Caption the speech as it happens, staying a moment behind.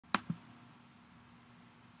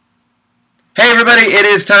Hey everybody, it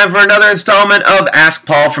is time for another installment of Ask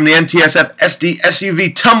Paul from the NTSF SD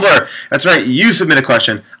SUV Tumblr. That's right, you submit a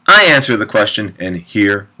question, I answer the question, and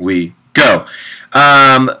here we go.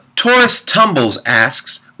 Taurus Tumbles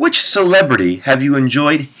asks, which celebrity have you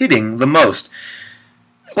enjoyed hitting the most?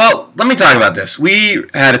 Well, let me talk about this. We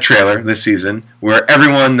had a trailer this season where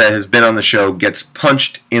everyone that has been on the show gets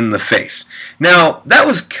punched in the face. Now, that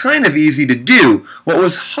was kind of easy to do. What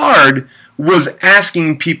was hard was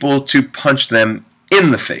asking people to punch them in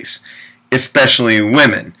the face, especially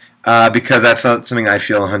women, because that's not something I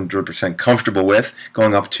feel 100% comfortable with,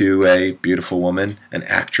 going up to a beautiful woman, an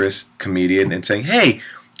actress, comedian, and saying, hey,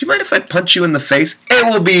 do you mind if I punch you in the face? It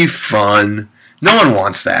will be fun. No one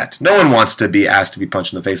wants that. No one wants to be asked to be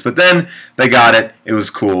punched in the face. But then they got it. It was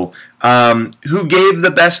cool. Who gave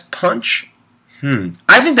the best punch?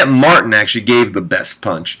 I think that Martin actually gave the best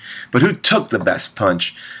punch. But who took the best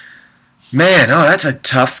punch? Man, that's a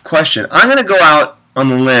tough question. I'm going to go out on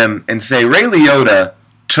the limb and say Ray Liotta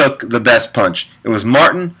took the best punch. It was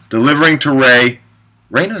Martin delivering to Ray.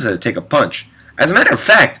 Ray knows how to take a punch. As a matter of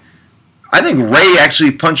fact, I think Ray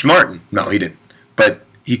actually punched Martin. No, he didn't. But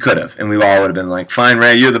he could have, and we all would have been like, fine,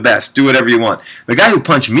 Ray, you're the best. Do whatever you want. The guy who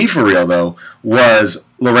punched me for real, though, was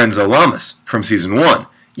Lorenzo Lamas from Season 1.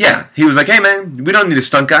 Yeah, he was like, hey, man, we don't need a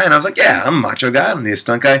stunt guy. And I was like, yeah, I'm a macho guy. I don't need a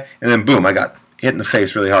stunt guy. And then, boom, I got hit in the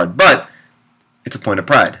face really hard. But it's a point of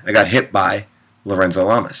pride. I got hit by Lorenzo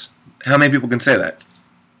Lamas. How many people can say that?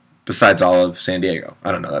 Besides all of San Diego.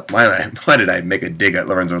 I don't know. Why did I make a dig at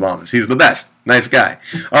Lorenzo Lamas? He's the best. Nice guy.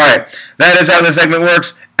 All right. That is how this segment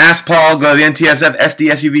works. Ask Paul. Go to the NTSF SD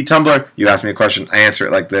SUV Tumblr. You ask me a question. I answer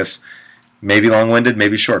it like this. Maybe long-winded,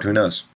 maybe short. Who knows?